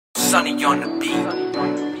Sunny on the beat.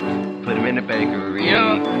 Put him in the bakery.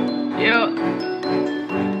 Yeah.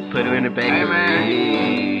 Put him in the bakery. Hey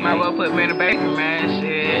man, might well put me in the bakery, man.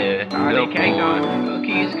 Shit. All that cake on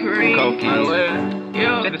Cokeezy-bakery.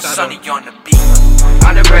 Cokeezy. Sunny on the beat.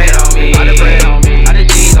 All the bread on me. All the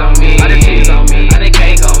cheese on me. All the cake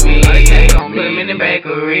on me. Put him in the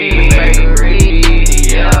bakery.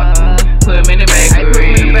 Yeah. Put him in the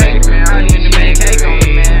bakery. All the cake on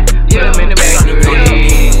me, man. Put him in the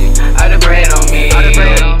bakery. All the bread on me. All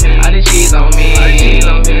the cheese on me. All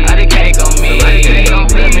the cake on me. Put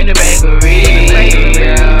him in the bakery.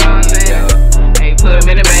 Yeah. Hey, put him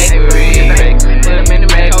in the bakery. Put him in the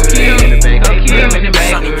bakery. Put him in the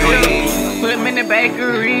bakery. Put him in the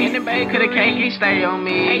bakery. Cause the cake he stay on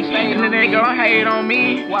me. And then they gon' hate on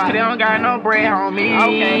me. Cause they don't got no bread on me.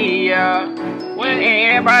 Okay, yeah. And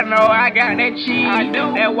everybody know I got that cheese. I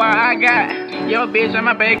do. That's why I got your bitch at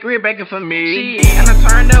my bakery baking for me. And I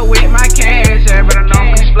turned up with my cash, yeah, but I know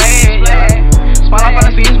I'm splash, yeah. Spot off on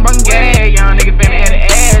the scenes, bumpin' gas. Young nigga finna hit the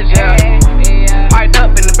ass, yeah. Piped up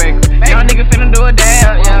in the bakery. Young nigga finna do a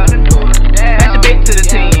dab, yeah. Pass a bit to the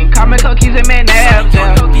team. Call me Cokeezy, man, nabs,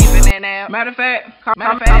 yeah. Matter of fact, call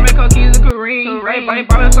me Cokeezy-bakery. Everybody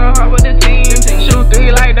ballin' so hard with the team. Shoot three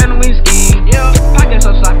like that and we ski. Yeah, pocket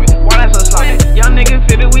so sloppy, wallet so sloppy. Young nigga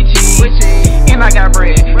fitted with cheese. And I got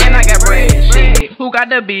bread, shit. Who got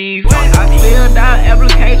the beef? I filled out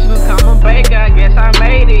application to come a baker. I guess I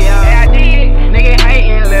made it, yeah. I did. Nigga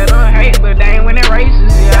hatin', let them hate, but they ain't winning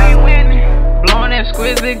races, yeah. Blowing that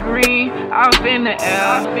exquisite green, off in the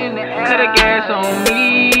air. Cut the gas on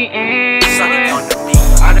me and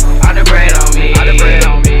all the bread on me.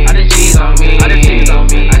 All the cheese on me. All the cake on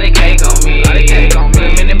me. Put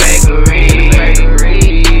him in the bakery.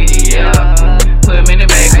 Yeah. Put him in the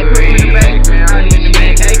bakery. Put him in the bakery.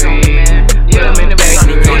 Put him in the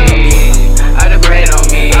bakery. All the bread on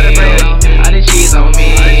me. All the cheese on me.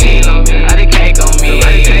 All the cake on me.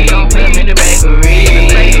 Put him in the bakery.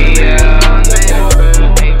 Yeah.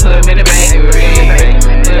 Hey, put him in the bakery.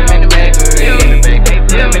 Put him in the bakery.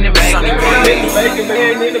 Put him in the bakery.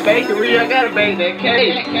 In the bakery, I gotta bake that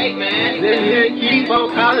cake, man. This here keep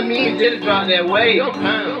on calling me, just drop that weight.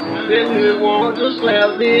 This here want to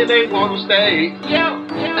slap, then they want to stay.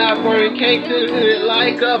 I bring cake to the hood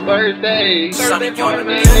like a birthday. Man, they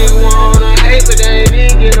wanna hate, but they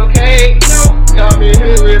didn't get no cake. Call me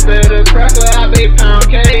here with better cracker, I bake pound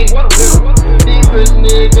cake. These bitch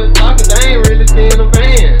niggas talking, they ain't really seeing a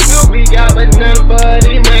van. We got but none but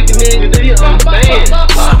these making niggas, do you understand?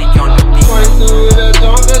 Point to the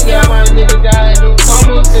tonga, got my nigga got no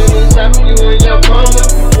combo. Still shot for you and your mama.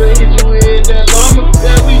 We'll hit you with that llama.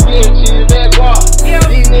 That we get you that walk.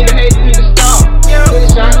 These niggas hate me to stop. Put a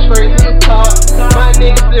shot straight to the top. My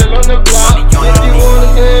nigga still on the block. If you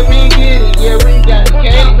wanna come and get it, yeah, we got the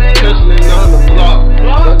cake. Hustling on the block.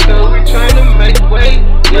 Because we tryna make way.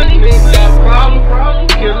 This nigga got a problem.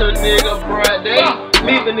 Kill a nigga broad day.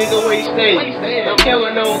 Leave a nigga where he stay. Don't care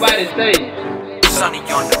what nobody say. Sunny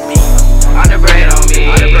on the beat. All the bread on me.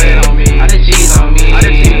 All the cheese on me.